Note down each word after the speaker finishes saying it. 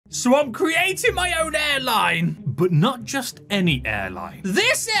So I'm creating my own airline, but not just any airline.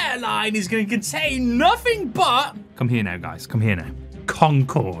 This airline is going to contain nothing but... Come here now, guys. Come here now.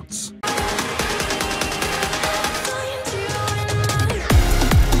 Concordes.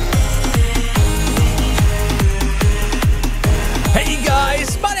 Hey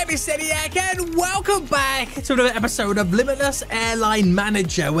guys, my name is Seniac and welcome back to another episode of Limitless Airline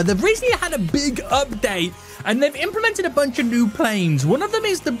Manager, where they've recently had a big update and they've implemented a bunch of new planes. One of them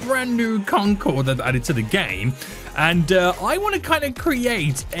is the brand new Concorde that added to the game, and I want to kind of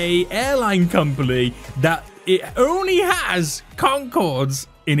create a airline company that it only has Concordes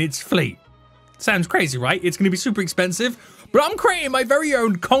in its fleet. Sounds crazy, right? It's going to be super expensive. But I'm creating my very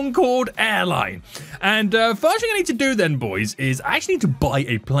own Concorde airline. And first thing I need to do then, boys, is I actually need to buy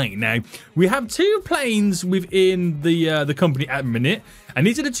a plane. Now, we have two planes within the company at the minute. And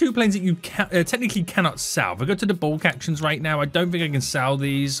these are the two planes that you technically cannot sell. If I go to the bulk actions right now, I don't think I can sell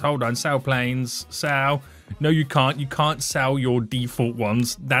these. Hold on, sell planes, sell. No, you can't. You can't sell your default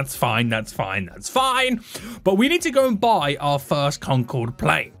ones. That's fine. That's fine. That's fine. But we need to go and buy our first Concorde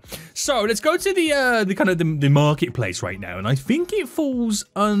plane. So let's go to the marketplace right now, and I think it falls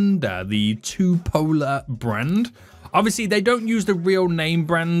under the Two Polar brand. Obviously, they don't use the real name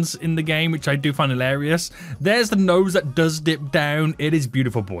brands in the game, which I do find hilarious. There's the nose that does dip down. It is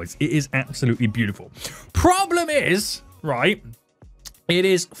beautiful, boys. It is absolutely beautiful. Problem is, right, it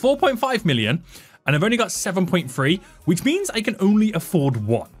is 4.5 million. And I've only got 7.3, which means I can only afford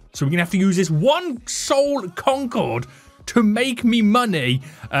one. So we're going to have to use this one sole Concorde to make me money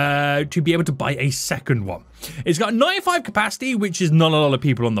to be able to buy a second one. It's got 95 capacity, which is not a lot of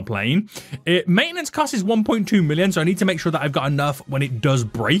people on the plane. Maintenance cost is 1.2 million, so I need to make sure that I've got enough when it does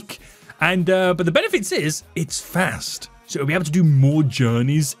break. And but the benefits is it's fast, so it'll be able to do more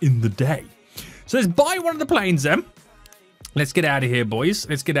journeys in the day. So let's buy one of the planes then. Let's get out of here, boys.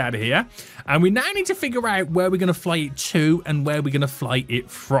 Let's get out of here. And we now need to figure out where we're going to fly it to and where we're going to fly it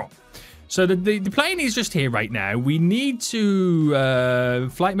from. So the plane is just here right now. We need to...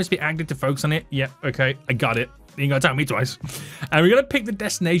 flight must be active to focus on it. Yep, okay. I got it. You ain't got to tell me twice. And we're going to pick the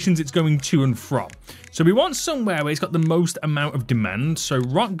destinations it's going to and from. So we want somewhere where it's got the most amount of demand. So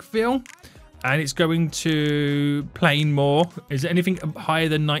Rockville... And it's going to Plainmore. Is there anything higher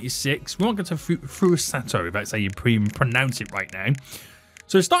than 96? We won't get to Furusato, if that's how you pronounce it right now.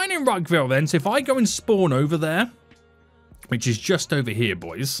 So starting in Rockville then. So if I go and spawn over there, which is just over here,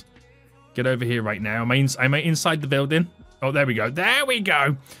 boys. Get over here right now. Am I inside the building? Oh, there we go. There we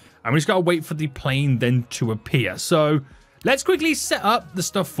go. And we just got to wait for the plane then to appear. So let's quickly set up the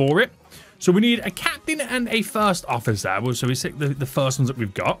stuff for it. So we need a captain and a first officer. So we set the first ones that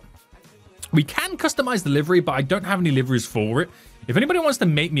we've got. We can customize the livery, but I don't have any liveries for it. If anybody wants to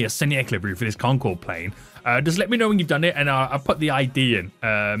make me a Seniac livery for this Concorde plane, just let me know when you've done it, and I'll put the ID in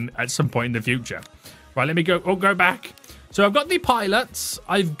at some point in the future. Right, let me go. Oh, go back. So I've got the pilots.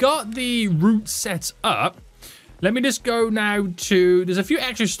 I've got the route set up. Let me just go now to... There's a few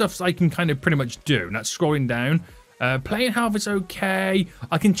extra stuff I can kind of pretty much do. And that's scrolling down. Plane health is okay.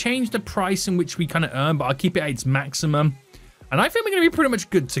 I can change the price in which we kind of earn, but I'll keep it at its maximum. And I think we're going to be pretty much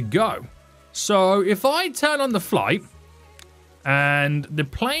good to go. So if I turn on the flight, and the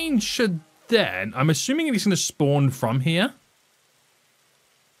plane should then, I'm assuming it's going to spawn from here.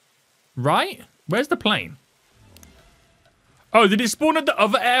 Right? Where's the plane? Oh, did it spawn at the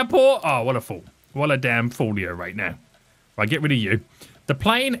other airport? Oh, what a fool. What a damn foolio right now. Right, get rid of you. The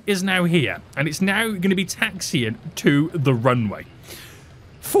plane is now here, and it's now going to be taxiing to the runway.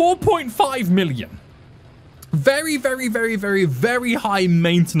 4.5 million. Very, very, very, very, very high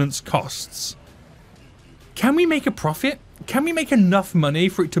maintenance costs. Can we make a profit? Can we make enough money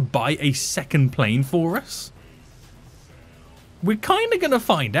for it to buy a second plane for us? We're kind of going to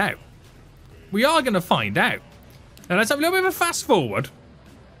find out. We are going to find out. Now let's have a little bit of a fast forward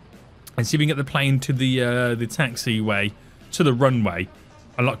and see if we can get the plane to the taxiway, to the runway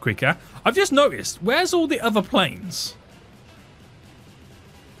a lot quicker. I've just noticed, where's all the other planes?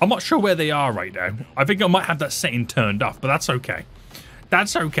 I'm not sure where they are right now. I think I might have that setting turned off, but that's okay.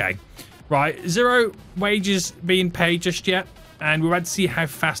 That's okay. Right, 0 wages being paid just yet. And we're about to see how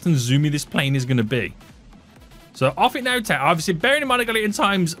fast and zoomy this plane is going to be. So off it now, obviously, bearing in mind I got it in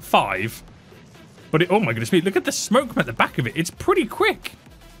times 5. But oh my goodness me, look at the smoke at the back of it. It's pretty quick.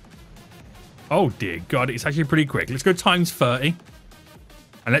 Oh dear God, it's actually pretty quick. Let's go times 30.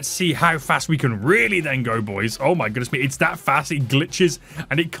 And let's see how fast we can really then go, boys. Oh my goodness me, it's that fast, it glitches,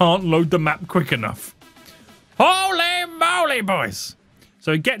 and it can't load the map quick enough. Holy moly, boys.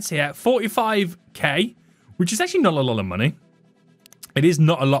 So it gets here, 45k, which is actually not a lot of money. It is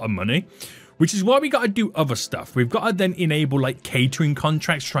not a lot of money. which is why we got to do other stuff. We've got to then enable like catering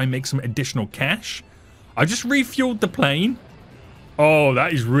contracts, try and make some additional cash. I just refueled the plane. Oh,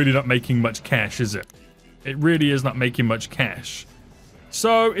 that is really not making much cash, is it? It really is not making much cash.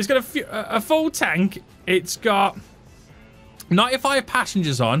 So it's got a full tank. It's got 95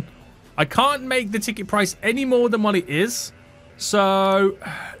 passengers on. I can't make the ticket price any more than what it is. So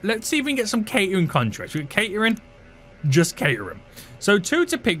let's see if we can get some catering contracts. We got catering, just catering. So 2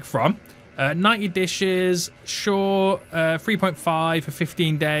 to pick from. 90 dishes, sure, 3.5 for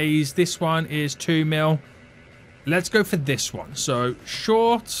 15 days. This one is 2 mil. Let's go for this one. So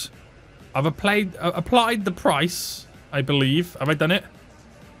short, I've applied the price, I believe. Have I done it?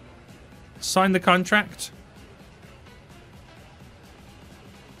 Sign the contract.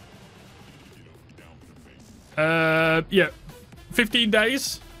 Yeah, 15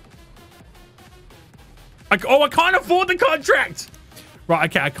 days. I can't afford the contract. Right,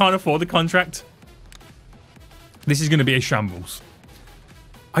 okay, I can't afford the contract. This is going to be a shambles.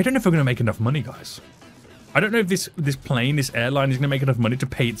 I don't know if we're going to make enough money, guys. I don't know if this plane, this airline is going to make enough money to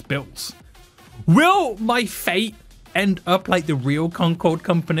pay its bills. Will my fate end up like the real Concorde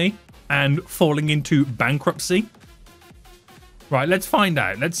company and falling into bankruptcy? Right, let's find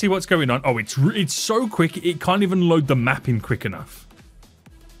out. Let's see what's going on. Oh, it's so quick, it can't even load the map in quick enough.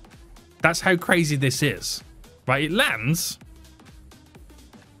 That's how crazy this is. Right, it lands.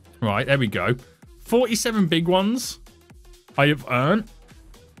 Right, there we go. 47 big ones I have earned.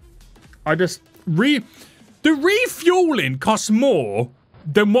 The refueling costs more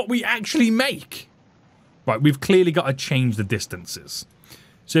than what we actually make. Right, we've clearly got to change the distances.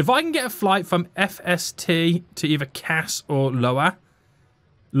 So if I can get a flight from FST to either CAS or lower,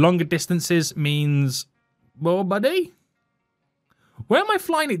 longer distances means more money. Where am I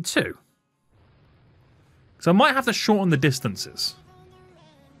flying it to? So I might have to shorten the distances.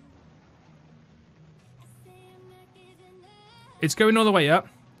 It's going all the way up.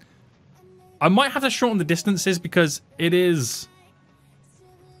 I might have to shorten the distances because it is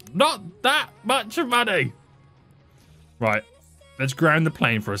not that much money. Right. Let's ground the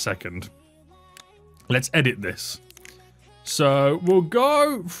plane for a second. Let's edit this. So we'll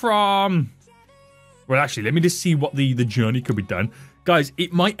go from... Well, actually, let me just see what the journey could be done. Guys,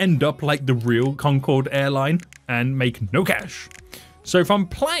 it might end up like the real Concorde airline and make no cash. So from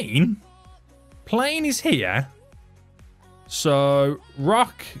plane is here. So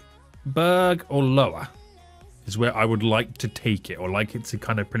Rock, Berg, or lower is where I would like to take it, or like it to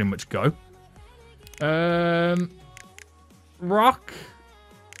kind of pretty much go. Rock,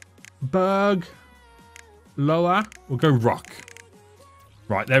 Berg, lower. We'll go Rock.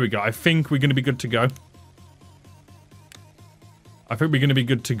 Right, there we go. I think we're going to be good to go.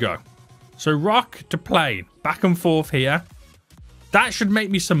 So Rock to plane. Back and forth here. That should make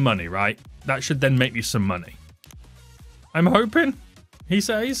me some money, right? That should then make me some money. I'm hoping, he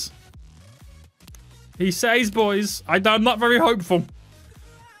says. He says, boys. I'm not very hopeful.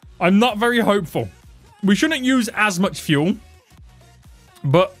 I'm not very hopeful. We shouldn't use as much fuel.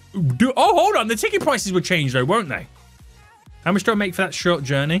 But, oh, hold on. The ticket prices will change, though, won't they? How much do I make for that short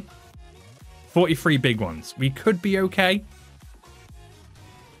journey? 43 big ones. We could be okay.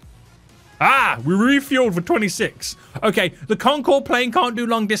 Ah, we refueled for 26. Okay, the Concorde plane can't do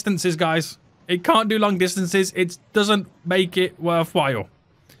long distances, guys. It can't do long distances. It doesn't make it worthwhile.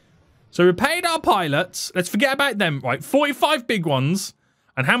 So we paid our pilots. Let's forget about them. Right, 45 big ones.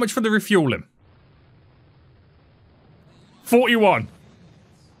 And how much for the refueling? 41.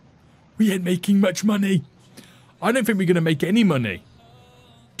 We ain't making much money. I don't think we're going to make any money.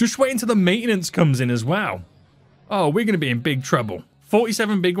 Just wait until the maintenance comes in as well. Oh, we're going to be in big trouble.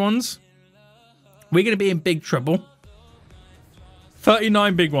 47 big ones. We're going to be in big trouble.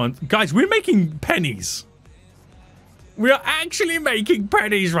 39 big ones. Guys, we're making pennies. We are actually making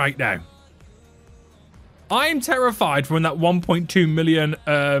pennies right now. I am terrified for when that 1.2 million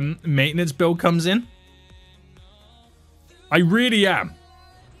maintenance bill comes in. I really am.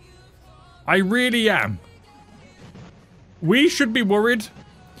 I really am. We should be worried.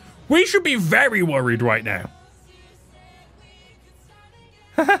 We should be very worried right now.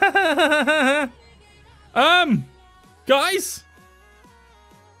 Guys,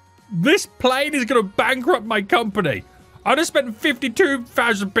 this plane is going to bankrupt my company. I just spent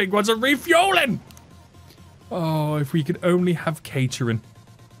 52,000 big ones on refueling. Oh, if we could only have catering.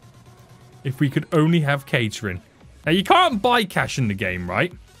 If we could only have catering. Now, you can't buy cash in the game,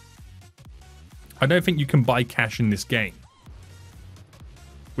 right? I don't think you can buy cash in this game.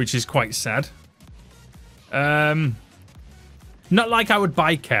 Which is quite sad. Not like I would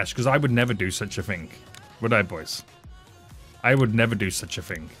buy cash, because I would never do such a thing. Would I, boys? I would never do such a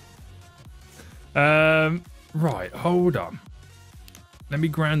thing. Right, hold on. Let me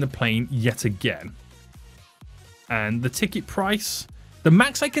ground the plane yet again. And the ticket price, the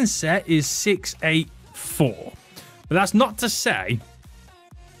max I can set is 684. But that's not to say...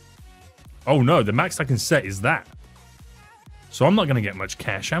 Oh no, the max I can set is that. So I'm not going to get much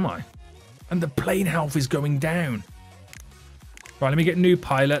cash, am I? And the plane health is going down. Right, let me get new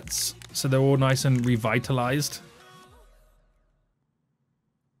pilots so they're all nice and revitalized.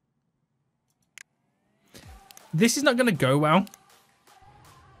 This is not going to go well.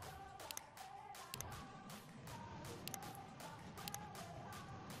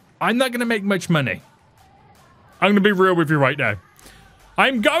 I'm not going to make much money. I'm going to be real with you right now.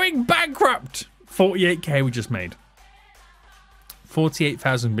 I'm going bankrupt. 48k we just made.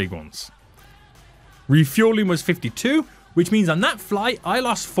 48,000 big ones. Refueling was 52, which means on that flight, I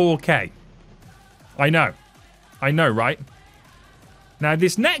lost 4k. I know. I know, right? Now,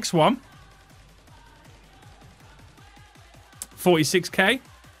 this next one, 46k.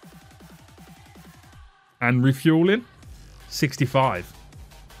 And refueling, 65.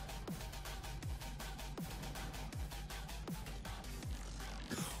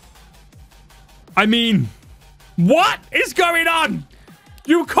 I mean, what is going on?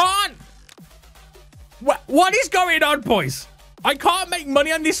 You can't. What is going on, boys? I can't make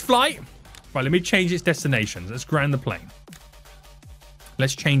money on this flight. Right, let me change its destinations. Let's ground the plane.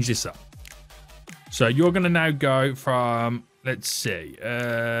 Let's change this up. So you're going to now go from, let's see,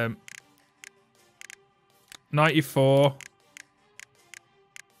 94,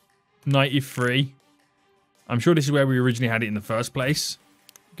 93. I'm sure this is where we originally had it in the first place.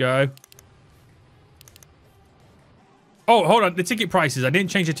 Go. Oh, hold on. The ticket prices. I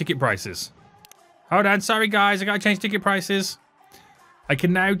didn't change the ticket prices. Hold on. Sorry, guys. I got to change ticket prices. I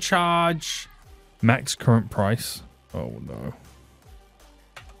can now charge max current price. Oh, no.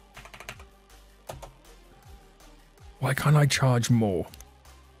 Why can't I charge more?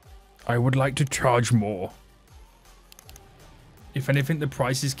 I would like to charge more. If anything, the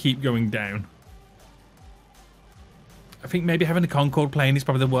prices keep going down. I think maybe having the Concorde plane is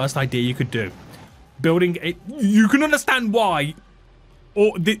probably the worst idea you could do. Building it, you can understand why.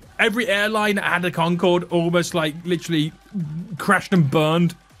 Or every airline that had a Concorde almost like literally crashed and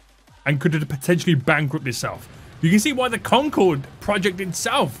burned and could have potentially bankrupt itself. You can see why the Concorde project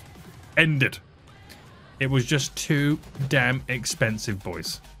itself ended. It was just too damn expensive,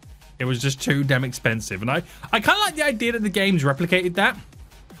 boys. It was just too damn expensive. And I kind of like the idea that the game's replicated that.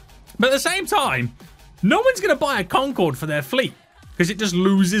 But at the same time, no one's going to buy a Concorde for their fleet because it just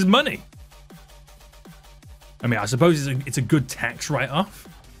loses money. I mean, I suppose it's a good tax write-off.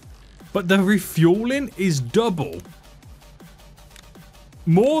 But the refueling is double.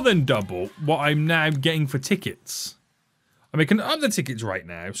 More than double what I'm now getting for tickets. I mean, I can up the tickets right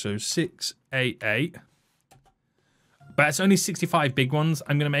now. So 688. But it's only 65 big ones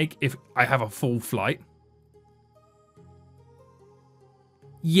I'm going to make if I have a full flight.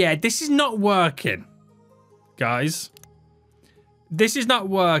 Yeah, this is not working. Guys. This is not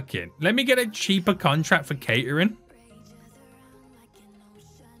working. Let me get a cheaper contract for catering.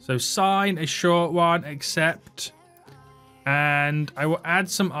 So sign a short one, accept. And I will add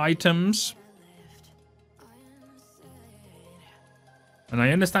some items. And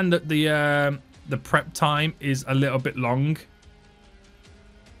I understand that the prep time is a little bit long.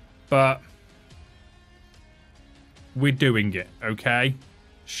 But we're doing it, okay?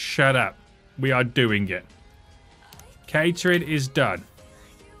 Shut up. We are doing it. Catering is done.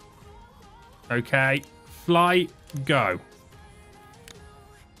 Okay. Flight, go.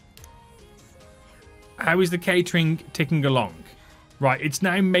 How is the catering ticking along? Right, it's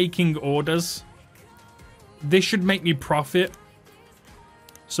now making orders. This should make me profit.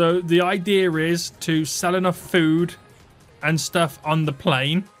 So the idea is to sell enough food and stuff on the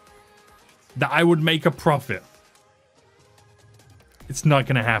plane that I would make a profit. It's not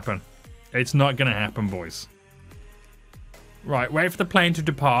going to happen. It's not going to happen, boys. Right, wait for the plane to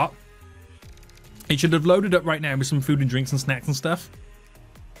depart. It should have loaded up right now with some food and drinks and snacks and stuff.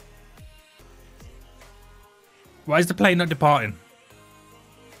 Why is the plane not departing?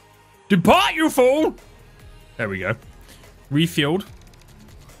 Depart, you fool! There we go. Refueled.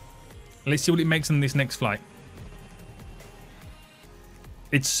 Let's see what it makes on this next flight.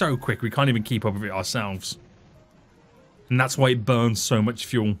 It's so quick, we can't even keep up with it ourselves. And that's why it burns so much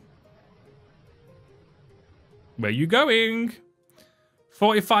fuel. Where you going?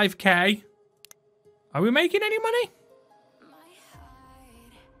 45k. Are we making any money?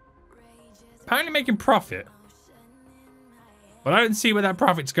 Apparently making profit. But I don't see where that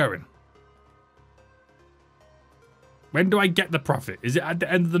profit's going. When do I get the profit? Is it at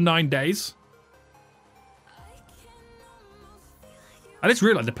the end of the 9 days? I just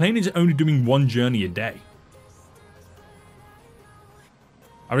realized the plane is only doing one journey a day.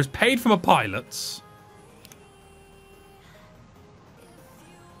 I was paid for my pilots.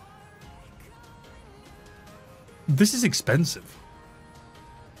 This is expensive.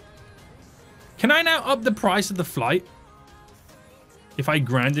 Can I now up the price of the flight? If I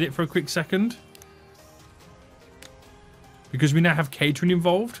grounded it for a quick second? Because we now have catering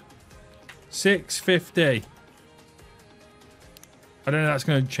involved. $6.50. I don't know if that's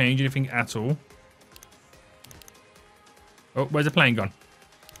going to change anything at all. Oh, where's the plane gone?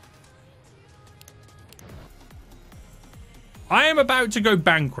 I am about to go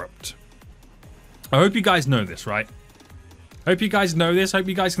bankrupt. I hope you guys know this, right? Hope you guys know this. Hope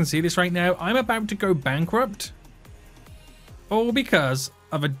you guys can see this right now. I'm about to go bankrupt. All because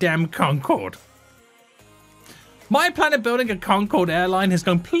of a damn Concorde. My plan of building a Concorde airline has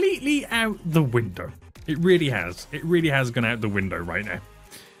completely out the window. It really has. It really has gone out the window right now.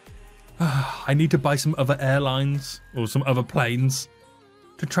 I need to buy some other airlines or some other planes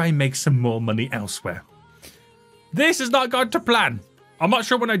to try and make some more money elsewhere. This has not gone to plan. I'm not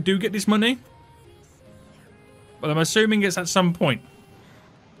sure when I do get this money, but I'm assuming it's at some point.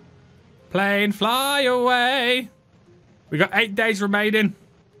 Plane, fly away. We got 8 days remaining.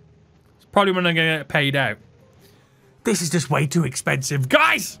 It's probably when I'm going to get paid out. This is just way too expensive.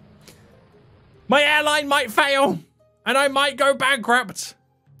 Guys! My airline might fail, and I might go bankrupt.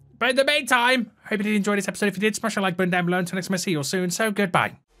 But in the meantime, I hope you did enjoy this episode. If you did, smash the like button down below. Until next time, I see you all soon. So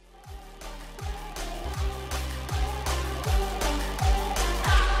goodbye.